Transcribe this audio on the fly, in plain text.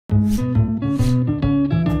When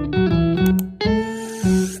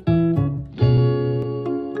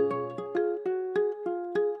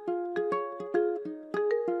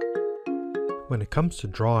it comes to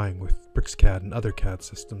drawing with BricsCAD and other CAD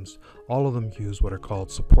systems, all of them use what are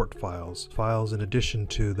called support files. Files in addition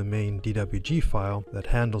to the main DWG file that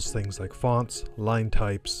handles things like fonts, line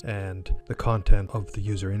types, and the content of the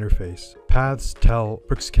user interface. Paths tell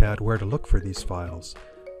BricsCAD where to look for these files.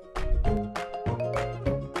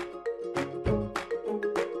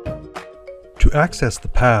 To access the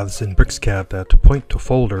paths in BricsCAD that point to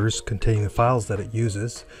folders containing the files that it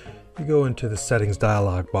uses, you go into the Settings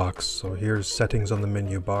dialog box. So here's Settings on the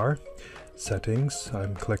menu bar. Settings,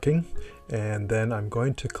 I'm clicking, and then I'm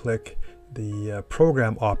going to click the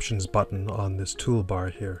Program Options button on this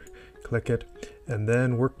toolbar here. Click it, and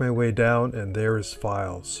then work my way down, and there is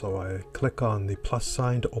Files. So I click on the plus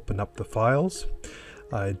sign to open up the files.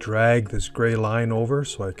 I drag this gray line over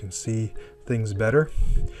so I can see things better.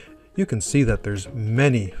 You can see that there's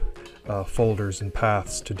many folders and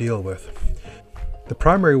paths to deal with. The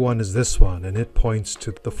primary one is this one, and it points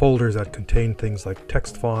to the folders that contain things like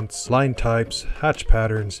text fonts, line types, hatch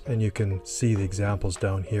patterns, and you can see the examples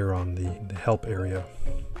down here on the help area.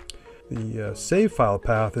 The save file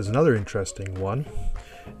path is another interesting one,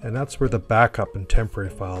 and that's where the backup and temporary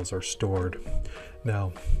files are stored.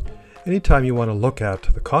 Now, anytime you want to look at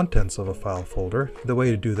the contents of a file folder, the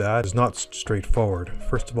way to do that is not straightforward.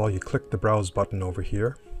 First of all, you click the Browse button over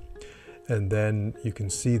here, and then you can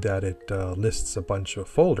see that it lists a bunch of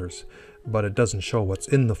folders, but it doesn't show what's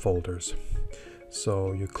in the folders.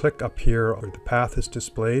 So you click up here where the path is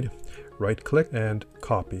displayed, right click and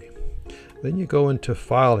copy. Then you go into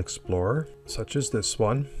File Explorer, such as this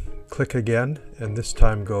one, click again, and this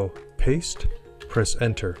time go paste, press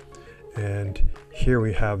enter. And here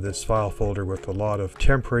we have this file folder with a lot of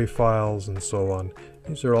temporary files and so on.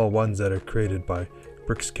 These are all ones that are created by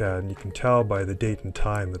BricsCAD, and you can tell by the date and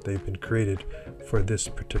time that they've been created for this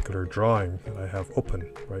particular drawing that I have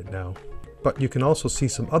open right now. But you can also see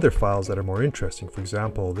some other files that are more interesting. For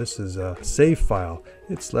example, this is a save file.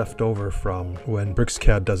 It's left over from when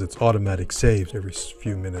BricsCAD does its automatic saves every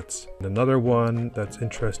few minutes. And another one that's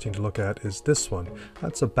interesting to look at is this one.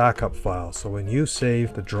 That's a backup file. So when you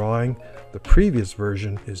save the drawing, the previous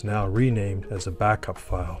version is now renamed as a backup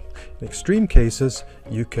file. In extreme cases,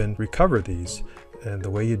 you can recover these. And the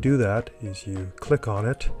way you do that is you click on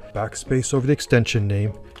it, backspace over the extension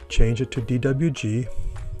name, change it to DWG,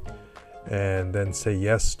 and then say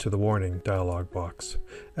yes to the warning dialog box.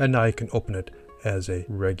 And now you can open it as a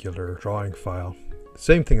regular drawing file. The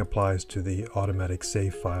same thing applies to the automatic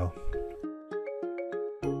save file.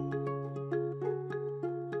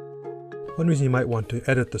 One reason you might want to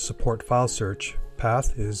edit the support file search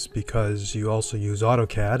path is because you also use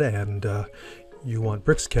AutoCAD, and you want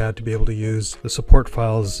BricsCAD to be able to use the support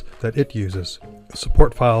files that it uses.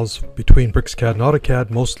 Support files between BricsCAD and AutoCAD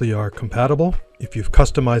mostly are compatible. If you've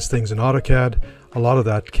customized things in AutoCAD, a lot of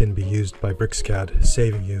that can be used by BricsCAD,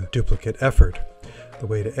 saving you duplicate effort. The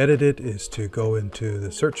way to edit it is to go into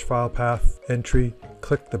the search file path entry,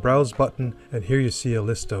 click the Browse button, and here you see a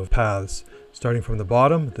list of paths. Starting from the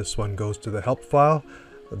bottom, this one goes to the help file,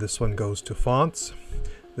 this one goes to fonts,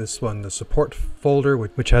 this one the support folder,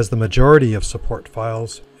 which has the majority of support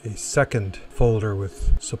files, a second folder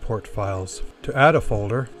with support files. To add a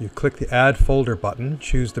folder, you click the Add Folder button,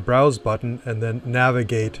 choose the Browse button, and then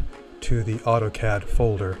navigate to the AutoCAD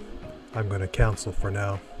folder. I'm going to cancel for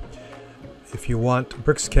now. If you want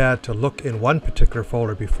BricsCAD to look in one particular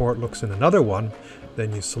folder before it looks in another one,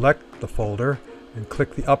 then you select the folder and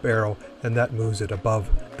click the up arrow, and that moves it above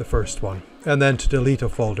the first one. And then to delete a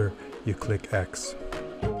folder, you click X.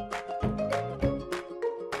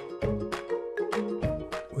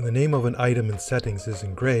 When the name of an item in settings is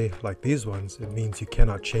in gray, like these ones, it means you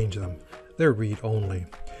cannot change them. They're read-only,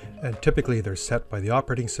 and typically they're set by the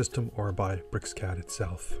operating system or by BricsCAD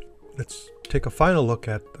itself. Let's take a final look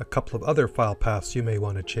at a couple of other file paths you may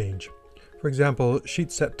want to change. For example,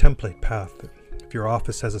 sheet set template path. If your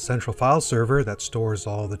office has a central file server that stores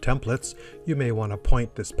all the templates, you may want to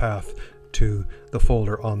point this path to the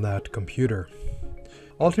folder on that computer.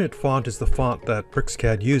 Alternate font is the font that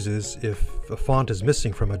BricsCAD uses if a font is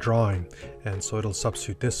missing from a drawing, and so it'll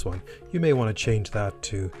substitute this one. You may want to change that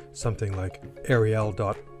to something like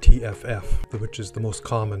Arial.tff, which is the most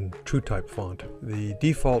common TrueType font. The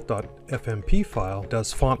default.fmp file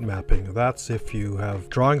does font mapping. That's if you have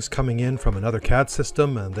drawings coming in from another CAD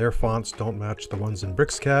system and their fonts don't match the ones in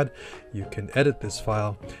BricsCAD. You can edit this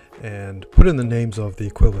file and put in the names of the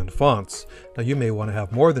equivalent fonts. Now you may want to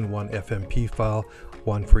have more than one FMP file,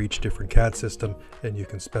 one for each different CAD system, and you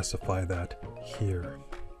can specify that here.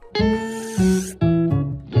 you.